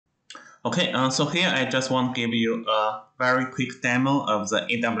Okay, so here I just want to give you a very quick demo of the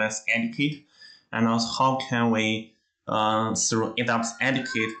AWS Educate, and also how can we through AWS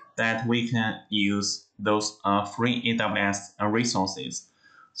Educate that we can use those free AWS resources.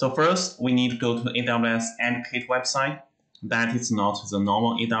 So first we need to go to the AWS Educate website. That is not the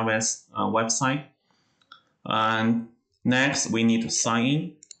normal AWS website. And next we need to sign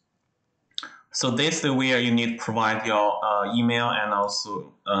in. So this is where you need to provide your email and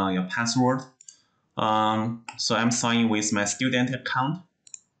also your password. So I'm signing with my student account.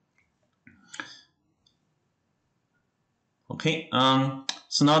 Okay.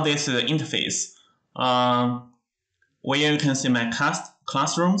 So now this is the interface. Where you can see my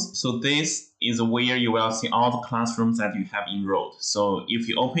classrooms. So this is where you will see all the classrooms that you have enrolled. So if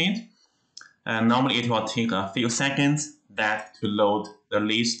you open it, normally it will take a few seconds that to load the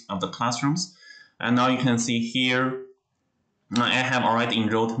list of the classrooms. And now you can see here, I have already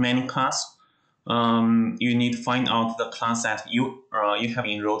enrolled many classes. You need to find out the class that you have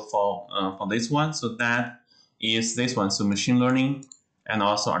enrolled for this one. So that is this one. So machine learning and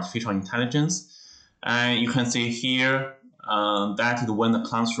also artificial intelligence. And you can see here that is when the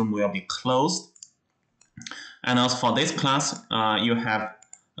classroom will be closed. And also for this class, you have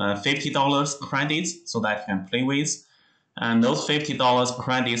 $50 credits so that you can play with. And those $50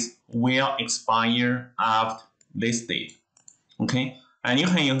 credits will expire after this date. Okay, and you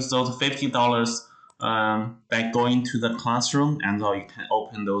can use those $50 by going to the classroom, and you can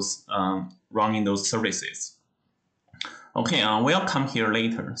open those running those services. Okay, we'll come here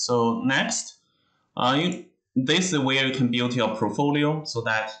later. So next, this is where you can build your portfolio so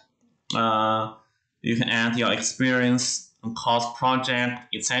that you can add your experience, course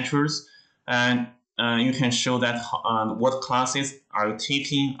project, etc. And you can show that what classes are you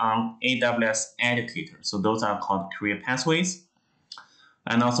taking on AWS Educator. So those are called career pathways.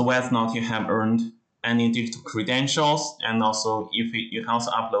 And also whether or not you have earned any digital credentials, and also if you can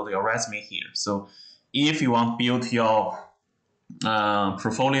also upload your resume here. So if you want to build your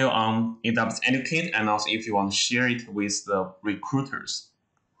portfolio on AWS Educate, and also if you want to share it with the recruiters.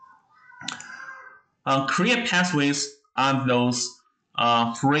 Career pathways are those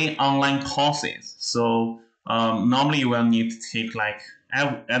free online courses. So normally you will need to take like,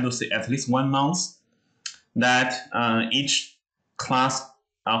 I would say at least 1 month, that each class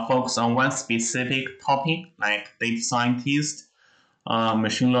focus on one specific topic, like data scientist,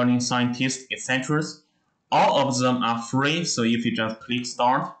 machine learning scientist, etc. All of them are free, so if you just click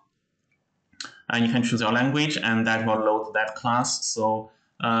start, and you can choose your language, and that will load that class. So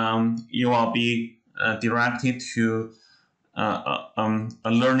you will be directed to a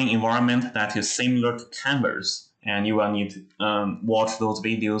learning environment that is similar to Canvas, and you will need to watch those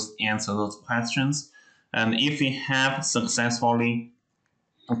videos, answer those questions. And if you have successfully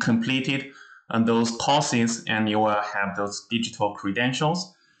completed those courses, and you will have those digital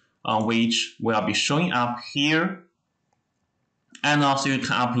credentials, which will be showing up here. And also you can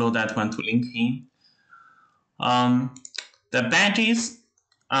upload that one to LinkedIn. The badges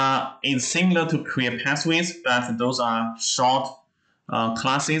is similar to career pathways, but those are short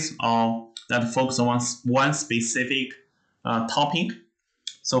classes or that focus on one specific topic.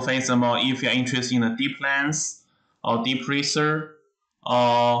 So for example, if you're interested in a deep lens or deep research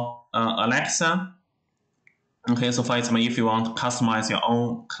or Alexa, okay, so for example, if you want to customize your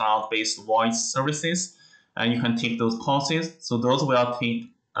own cloud-based voice services, you can take those courses. So those will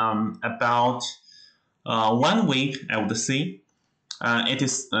take about 1 week, I would say.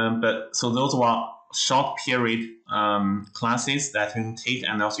 So those were short period classes that you can take,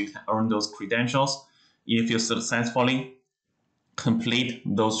 and also you can earn those credentials if you successfully complete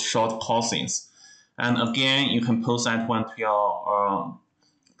those short courses. And again, you can post that one to your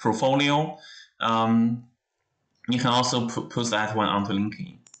portfolio. You can also post that one onto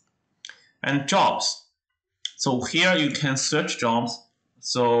LinkedIn. And jobs. So here you can search jobs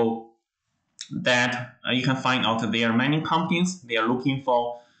so that you can find out that there are many companies. They are looking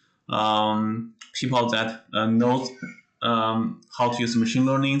for people that know how to use machine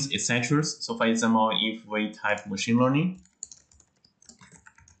learning, etc. So for example, if we type machine learning,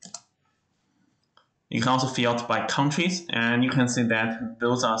 you can also filter by countries, and you can see that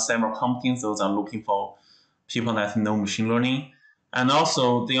those are several companies. Those are looking for people that know machine learning. And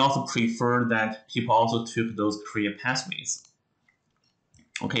also, they also prefer that people also took those career pathways.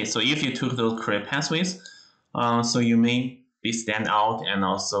 Okay, so if you took those career pathways, so you may be stand out and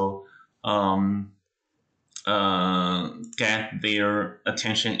also get their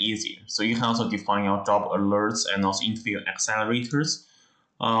attention easier. So you can also define your job alerts and also interview accelerators,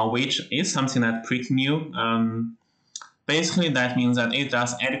 which is something that's pretty new. Basically, that means that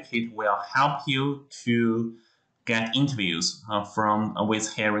AWS Educate will help you to get interviews from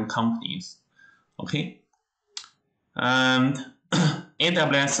with hiring companies. Okay, and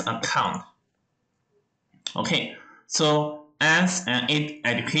AWS account. Okay, so as an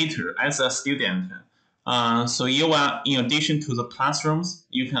educator, as a student, so you are, in addition to the classrooms,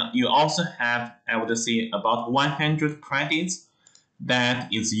 you also have, I would say, about 100 credits.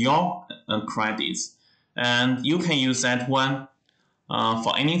 That is your credits, and you can use that one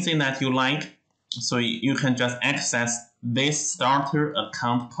for anything that you like. So you can just access this starter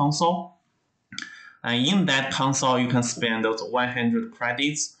account console, and in that console you can spend those 100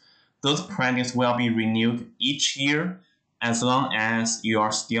 credits. Those credits will be renewed each year as long as you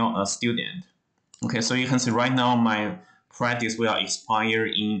are still a student. Okay, so you can see right now my credits will expire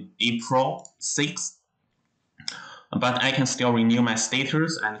in April 6th, but I can still renew my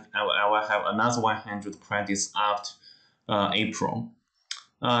status, and I will have another 100 credits after April.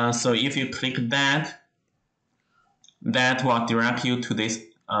 So if you click that, that will direct you to this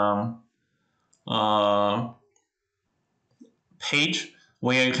uh, page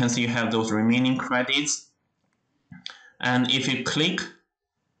where you can see you have those remaining credits. And if you click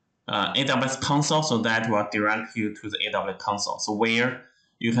AWS console, so that will direct you to the AWS console. So where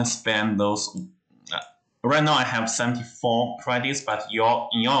you can spend those. Right now I have 74 credits, but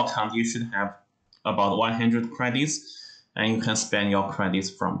in your account you should have about 100 credits, and you can spend your credits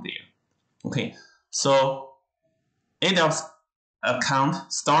from there. Okay, so AWS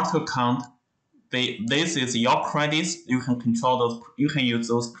account, start account, this is your credits. You can control those. You can use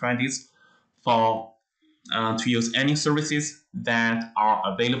those credits for to use any services that are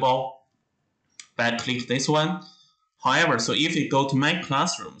available. But click this one. However, so if you go to My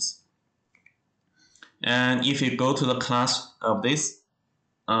Classrooms, and if you go to the class of this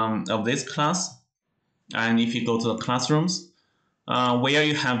class, and if you go to the classrooms, where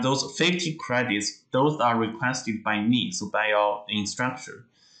you have those 50 credits, those are requested by me, so by your instructor.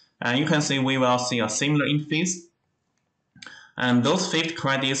 And you can see we will see a similar interface. And those 50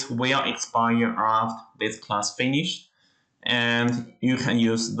 credits will expire after this class finished. And you can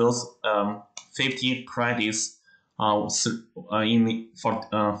use those 50 credits for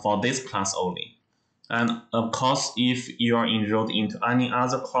this class only. And of course, if you are enrolled into any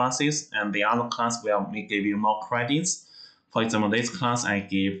other classes and the other class will give you more credits, for example, this class I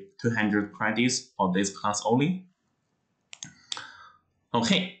give 200 credits for this class only.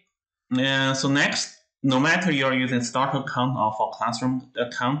 Okay, so next, no matter you're using Start account or for Classroom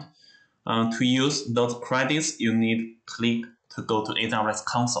account, to use those credits, you need click to go to AWS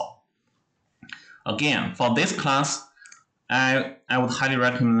console. Again, for this class, I would highly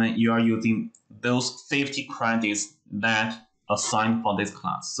recommend you are using those 50 credits that assigned for this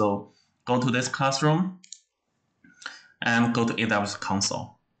class. So go to this classroom and go to AWS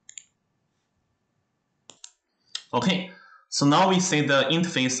console. Okay, so now we see the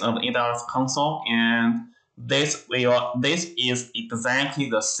interface of AWS console, and this is exactly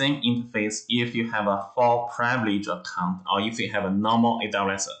the same interface if you have a full privilege account or if you have a normal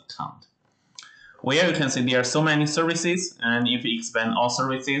AWS account. Where you can see there are so many services, and if you expand all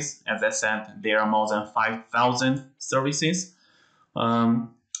services, as I said, there are more than 5,000 services.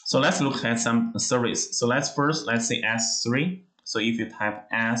 So let's look at some service. So let's say S3. So if you type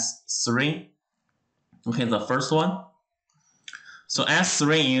S3, okay, the first one. So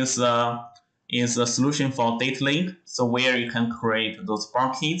S3 is a solution for data lake. So where you can create those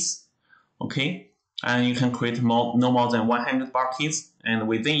buckets, okay, and you can create no more than 100 buckets, and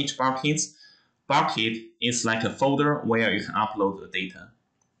within each bucket is like a folder where you can upload the data.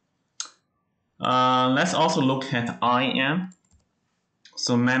 Let's also look at IAM.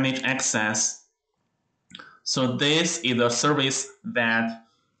 So manage access. So this is a service that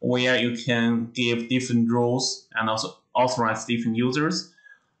where you can give different roles and also authorize different users.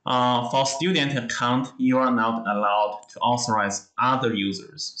 For student account, you are not allowed to authorize other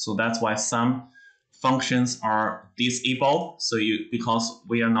users. So that's why some functions are disabled. So because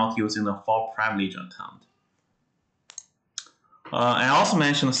we are not using the full privilege account. I also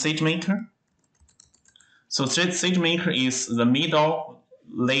mentioned SageMaker. So SageMaker is the middle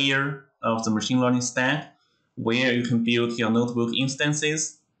layer of the machine learning stack where you can build your notebook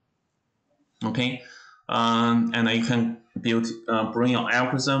instances. Okay, and you can bring your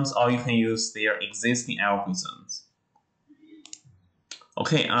algorithms, or you can use their existing algorithms.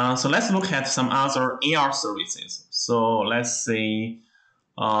 Okay, so let's look at some other AR services. So let's say,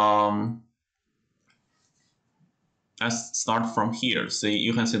 let's start from here. So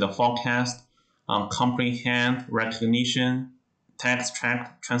you can see the forecast, comprehend, recognition, text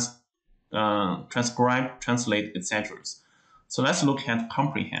transcribe, translate, etc. So let's look at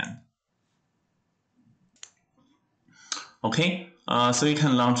comprehend. Okay, so you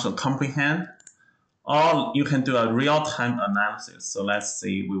can launch the comprehend, or you can do a real-time analysis. So let's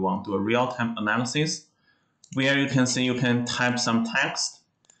say we want to do a real-time analysis, where you can see you can type some text,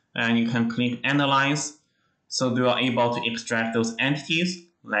 and you can click analyze. So you are able to extract those entities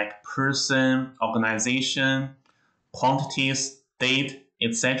like person, organization, quantities, date,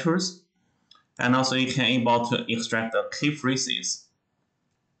 etc. And also you can able to extract the key phrases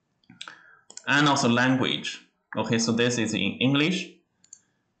and also language. Okay, so this is in English.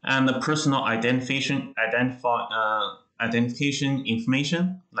 And the personal identification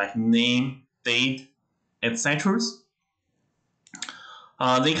information like name, date, etc.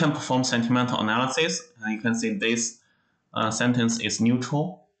 They can perform sentimental analysis. You can see this sentence is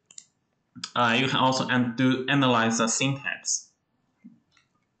neutral. You can also analyze the syntax.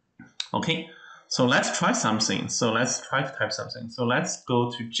 Okay, so let's try something. So let's try to type something. So let's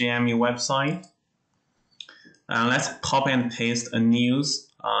go to GMU website. Let's copy and paste a news.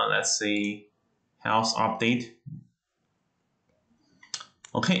 Let's say health update.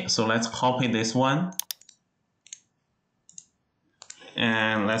 Okay, so let's copy this one.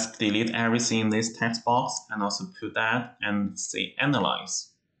 And let's delete everything in this text box and also put that and say analyze.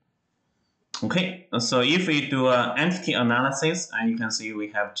 Okay, so if we do an entity analysis, and you can see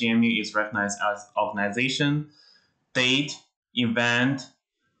we have GMU is recognized as organization, date, event,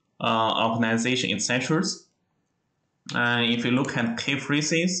 organization, etc. And if you look at key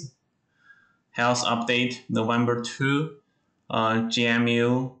phrases, health update, November 2,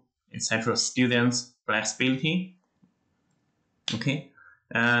 GMU, etc., students, flexibility. Okay,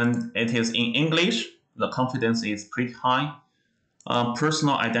 and it is in English. The confidence is pretty high.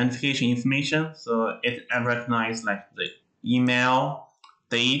 Personal identification information, so it recognizes like the email,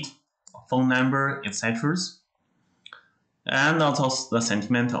 date, phone number, etc. And also the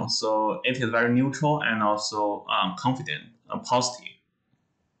sentimental, so it is very neutral and also confident, positive.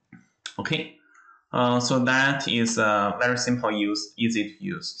 Okay, so that is very simple use, easy to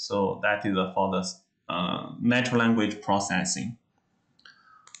use. So that is for the natural language processing.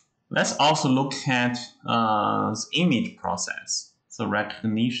 Let's also look at the image process, so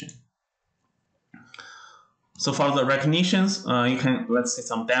recognition. So for the recognitions, you can, let's say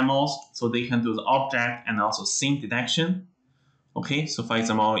some demos, so they can do the object and also scene detection. Okay, so for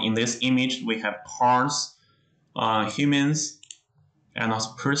example, in this image, we have cars, humans, and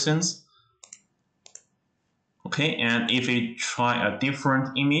also persons. Okay, and if we try a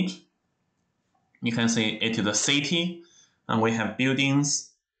different image, you can see it is a city, and we have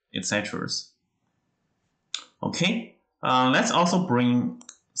buildings, etc. Okay, let's also bring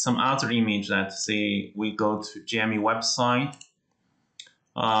some other image that say we go to GMU website.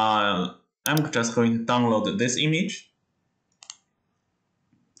 I'm just going to download this image.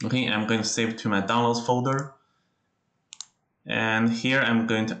 Okay, I'm going to save it to my downloads folder. And here I'm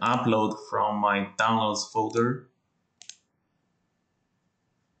going to upload from my downloads folder.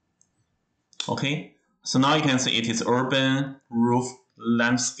 Okay, so now you can see it is urban, roof,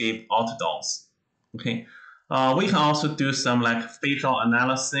 landscape, outdoors. Okay, we can also do some like facial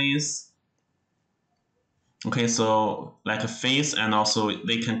analysis. Okay, so like a face, and also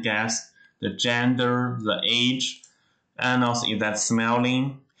they can guess the gender, the age, and also if that's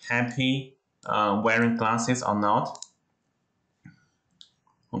smiling, happy, wearing glasses or not.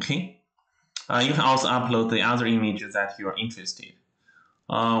 Okay, you can also upload the other images that you are interested.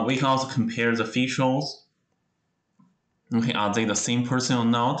 We can also compare the facials. Okay, are they the same person or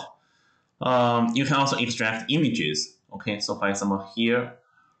not? You can also extract images. Okay, so for example here,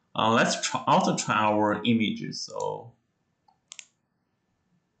 let's also try our images.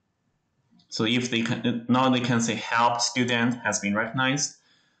 So if they can, now they can say help student has been recognized.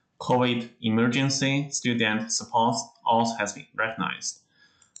 COVID emergency student support also has been recognized.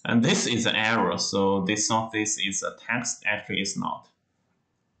 And this is an error, so they thought this is a text, actually it's not.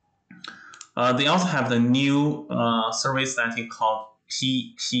 They also have the new service that is called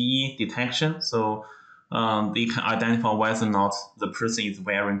PPE detection. So they can identify whether or not the person is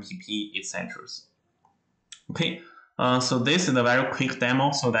wearing PPE, etc. Okay, so this is a very quick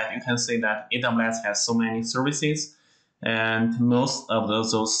demo so that you can see that AWS has so many services, and most of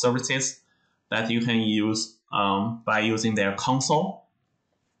those services that you can use by using their console.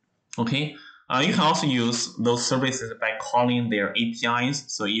 Okay, you can also use those services by calling their APIs.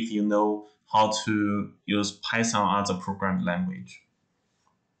 So if you know how to use Python as a programming language.